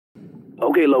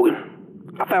Okay,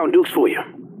 Logan. I found Dukes for you.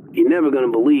 You're never gonna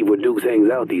believe where Dukes hangs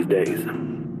out these days.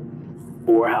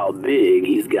 Or how big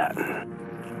he's gotten.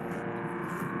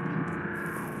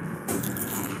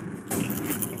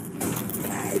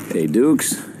 Hey,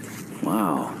 Dukes.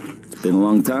 Wow, it's been a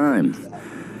long time.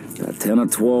 About 10 or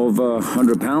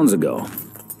 1,200 pounds ago.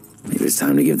 Maybe it's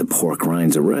time to give the pork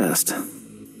rinds a rest.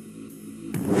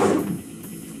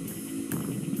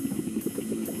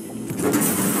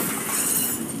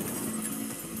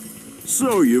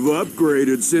 So you've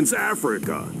upgraded since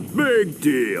Africa. Big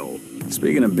deal.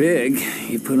 Speaking of big,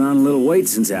 you put on a little weight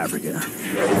since Africa.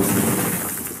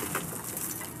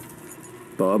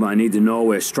 Bob, I need to know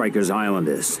where Stryker's Island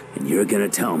is, and you're gonna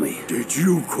tell me. Did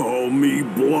you call me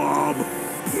Blob?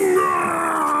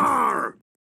 Arr!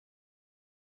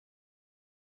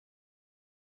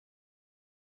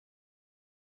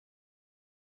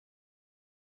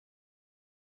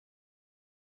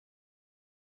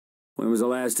 When was the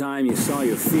last time you saw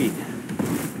your feet?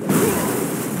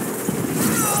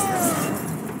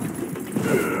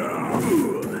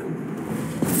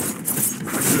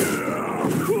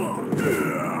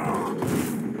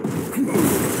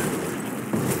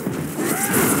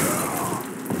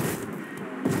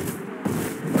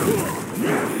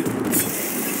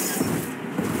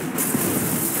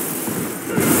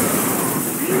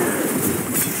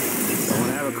 Don't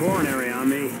have a coronary on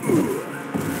me.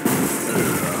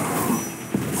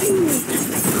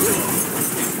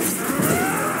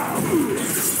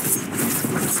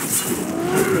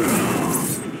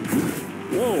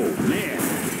 Whoa, man.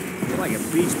 You're like a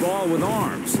beach ball with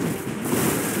arms.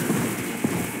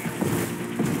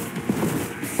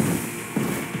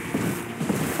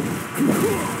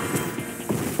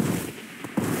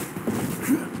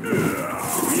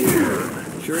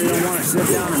 Sure you don't want to sit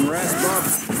down and rest, Bob?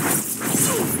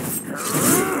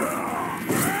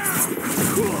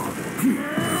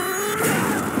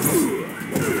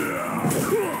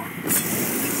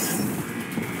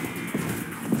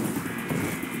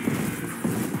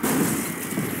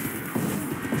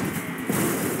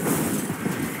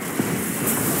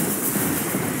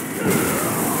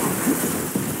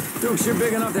 Dukes, you're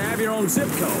big enough to have your own zip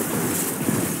code.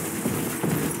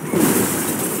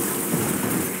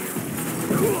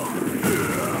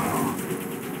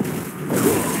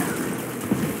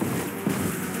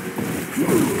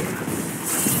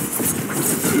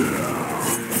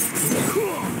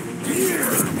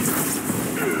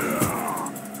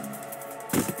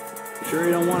 Sure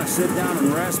you don't want to sit down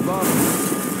and rest, Bob?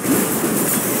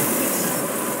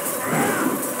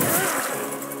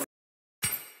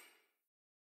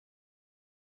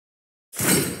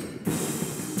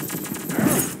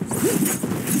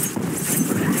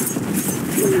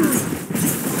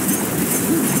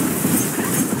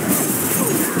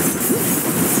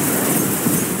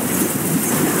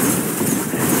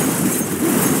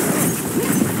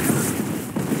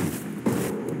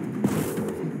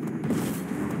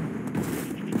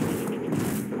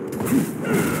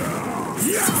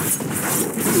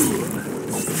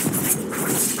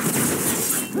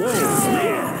 Whoa,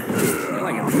 man. You're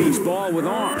like a beach ball with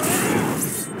arms.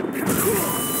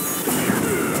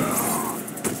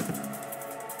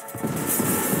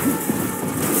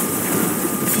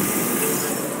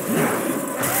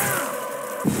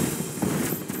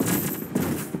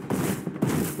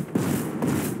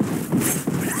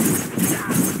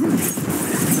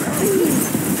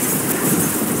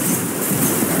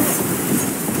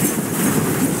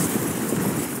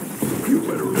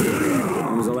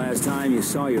 When was the last time you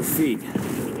saw your feet?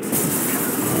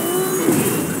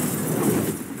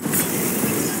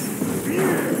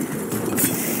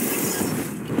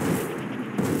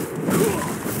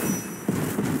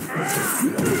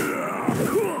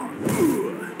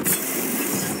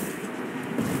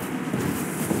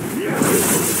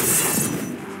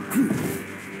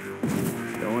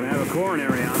 Don't have a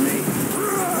coronary on me.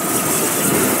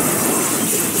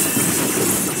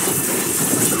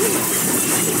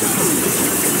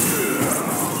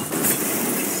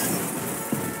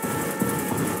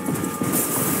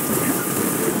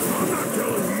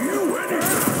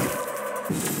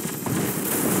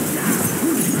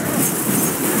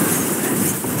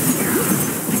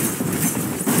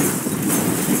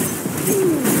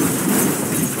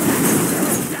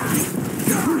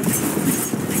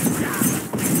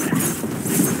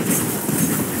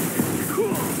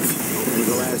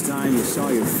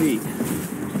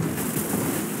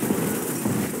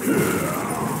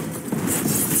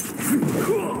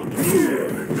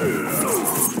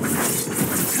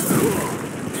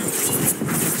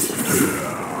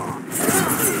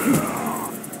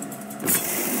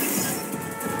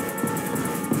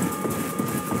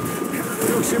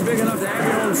 Dukes, you're big enough to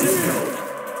have your own zip code.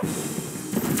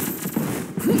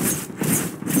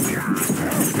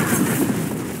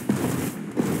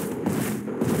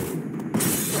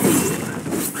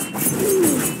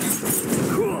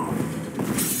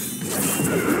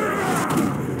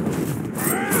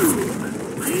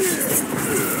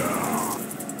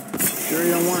 Sure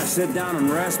you don't want to sit down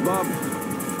and rest, Bob?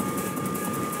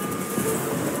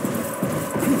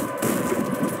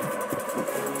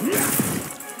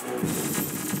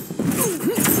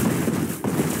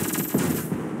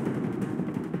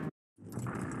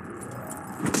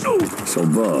 So,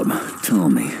 Bob, tell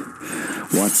me,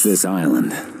 what's this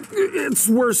island? It's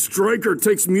where Stryker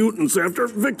takes mutants after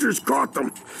Victor's caught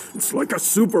them. It's like a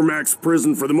supermax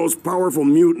prison for the most powerful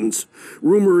mutants.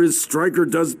 Rumor is Stryker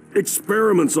does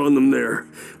experiments on them there.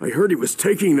 I heard he was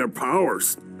taking their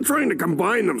powers, trying to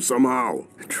combine them somehow.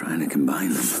 Trying to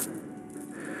combine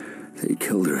them. They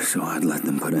killed her so I'd let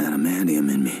them put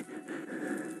adamantium in me.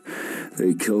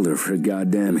 They killed her for a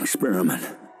goddamn experiment.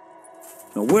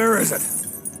 Now where is it?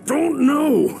 Don't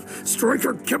know.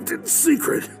 Stryker kept it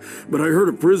secret. But I heard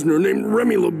a prisoner named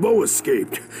Remy LeBeau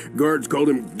escaped. Guards called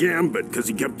him Gambit because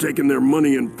he kept taking their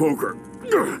money in poker.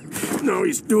 Now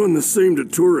he's doing the same to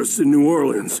tourists in New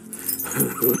Orleans.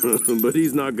 But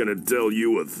he's not gonna tell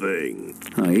you a thing.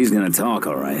 Oh, he's gonna talk,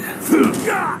 all right.